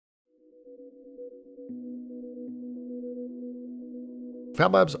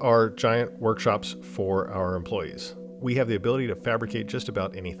Fab Labs are giant workshops for our employees. We have the ability to fabricate just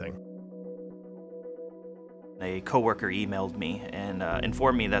about anything. A coworker emailed me and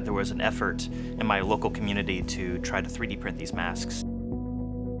informed me that there was an effort in my local community to try to 3D print these masks.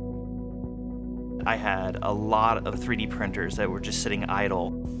 I had a lot of 3D printers that were just sitting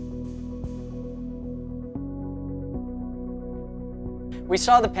idle. We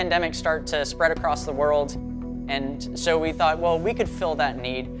saw the pandemic start to spread across the world, and so we thought, well, we could fill that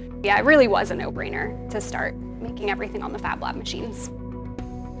need. Yeah, it really was a no-brainer to start making everything on the Fab Lab machines.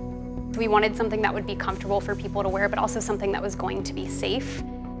 We wanted something that would be comfortable for people to wear, but also something that was going to be safe.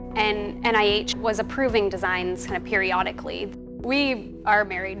 And NIH was approving designs kind of periodically. We are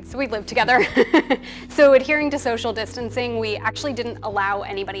married, so we live together. So adhering to social distancing, we actually didn't allow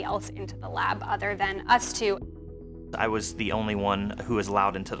anybody else into the lab other than us two. I was the only one who was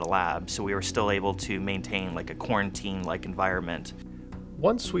allowed into the lab, so we were still able to maintain like a quarantine-like environment.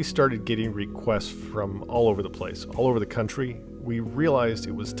 Once we started getting requests from all over the place, all over the country, we realized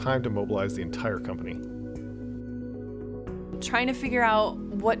it was time to mobilize the entire company. Trying to figure out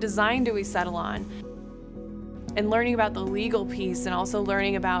what design do we settle on, and learning about the legal piece, and also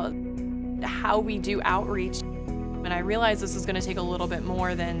learning about how we do outreach. And I realized this was going to take a little bit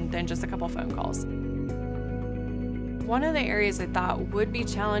more than just a couple phone calls. One of the areas I thought would be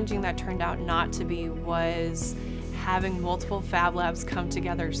challenging that turned out not to be was having multiple Fab Labs come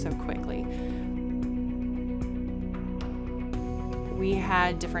together so quickly. We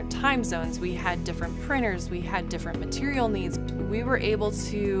had different time zones, we had different printers, we had different material needs. We were able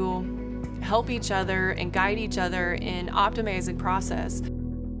to help each other and guide each other in optimizing process.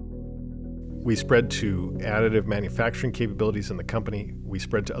 We spread to additive manufacturing capabilities in the company. We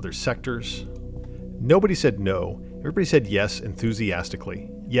spread to other sectors. Nobody said no. Everybody said yes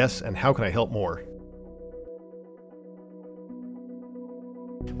enthusiastically. Yes, and how can I help more?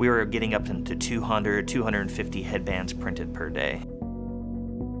 We were getting up into 200, 250 headbands printed per day.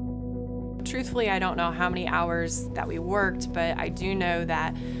 Truthfully, I don't know how many hours that we worked, but I do know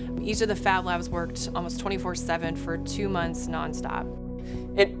that each of the Fab Labs worked almost 24/7 for 2 months nonstop.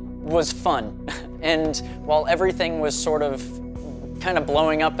 It was fun, and while everything was sort of kind of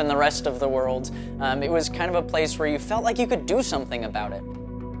blowing up in the rest of the world, it was kind of a place where you felt like you could do something about it.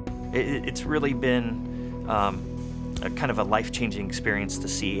 It's really been a kind of a life-changing experience to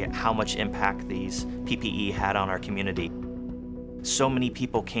see how much impact these PPE had on our community. So many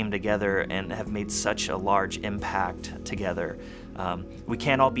people came together and have made such a large impact together. We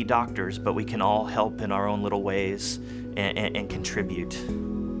can't all be doctors, but we can all help in our own little ways and contribute.